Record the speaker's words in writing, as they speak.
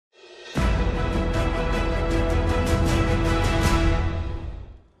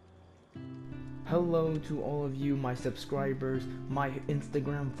Hello to all of you, my subscribers, my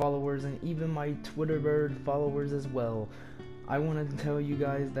Instagram followers, and even my Twitter bird followers as well. I wanted to tell you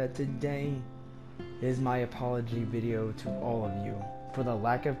guys that today is my apology video to all of you for the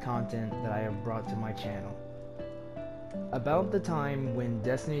lack of content that I have brought to my channel. About the time when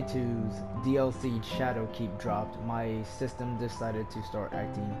Destiny 2's DLC Shadowkeep dropped, my system decided to start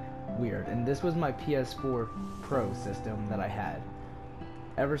acting weird, and this was my PS4 Pro system that I had.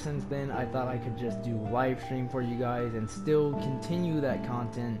 Ever since then, I thought I could just do live stream for you guys and still continue that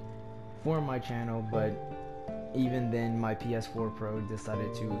content for my channel, but even then my PS4 Pro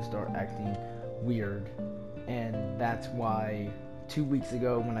decided to start acting weird, and that's why 2 weeks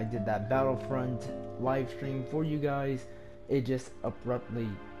ago when I did that Battlefront live stream for you guys, it just abruptly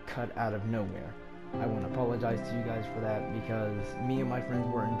cut out of nowhere. I want to apologize to you guys for that, because me and my friends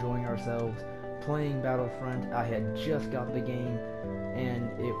were enjoying ourselves playing Battlefront. I had just got the game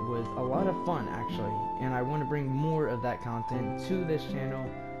and it was a lot of fun actually, and I want to bring more of that content to this channel,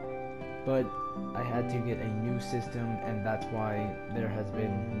 but I had to get a new system, and that's why there has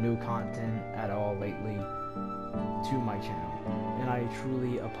been no content at all lately to my channel, and I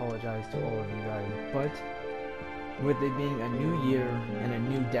truly apologize to all of you guys. But with it being a new year and a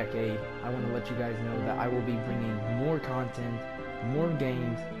new decade, I want to let you guys know that I will be bringing more content, more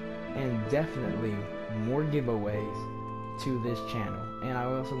games, and definitely more giveaways to this channel. And I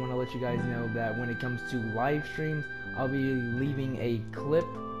also want to let you guys know that when it comes to live streams, I'll be leaving a clip,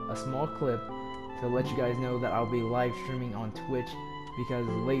 a small clip, to let you guys know that I'll be live streaming on Twitch, because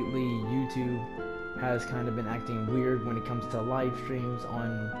lately YouTube has kind of been acting weird when it comes to live streams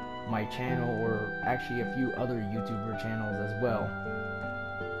on my channel, or actually a few other YouTuber channels as well.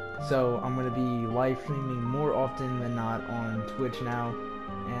 So I'm going to be live streaming more often than not on Twitch now,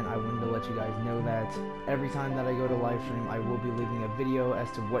 and I wanted to let you guys know that every time that I go to live stream, I will be leaving a video as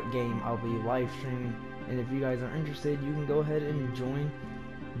to what game I'll be live streaming. And if you guys are interested, you can go ahead and join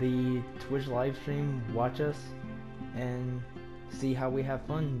the Twitch live stream, watch us, and see how we have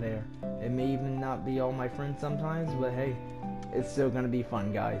fun there. It may even not be all my friends sometimes, but hey, it's still gonna be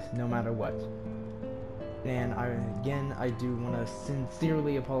fun, guys, no matter what. And I do want to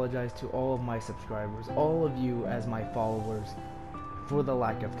sincerely apologize to all of my subscribers, all of you as my followers, for the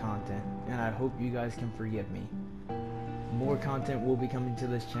lack of content, and I hope you guys can forgive me. More content will be coming to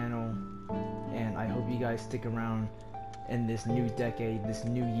this channel, and I hope you guys stick around in this new decade, this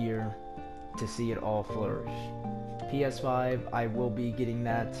new year, to see it all flourish. PS5, I will be getting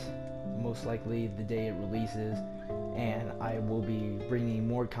that most likely the day it releases, and I will be bringing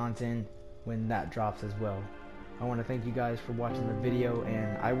more content when that drops as well. I want to thank you guys for watching the video,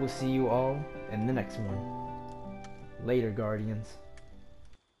 and I will see you all in the next one. Later, Guardians.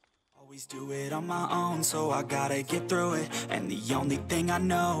 Always do it on my own, so I gotta get through it. And the only thing I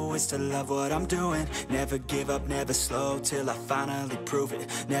know is to love what I'm doing. Never give up, never slow, till I finally prove it.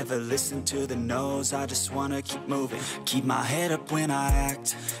 Never listen to the no's, I just wanna keep moving. Keep my head up when I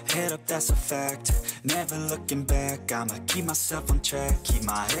act, head up, that's a fact. Never looking back, I'ma keep myself on track. Keep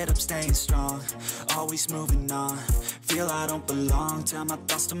my head up, staying strong, always moving on. Feel I don't belong, tell my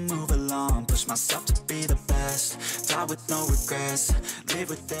thoughts to move along. Push myself to be the best, die with no regrets, live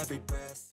with every breath.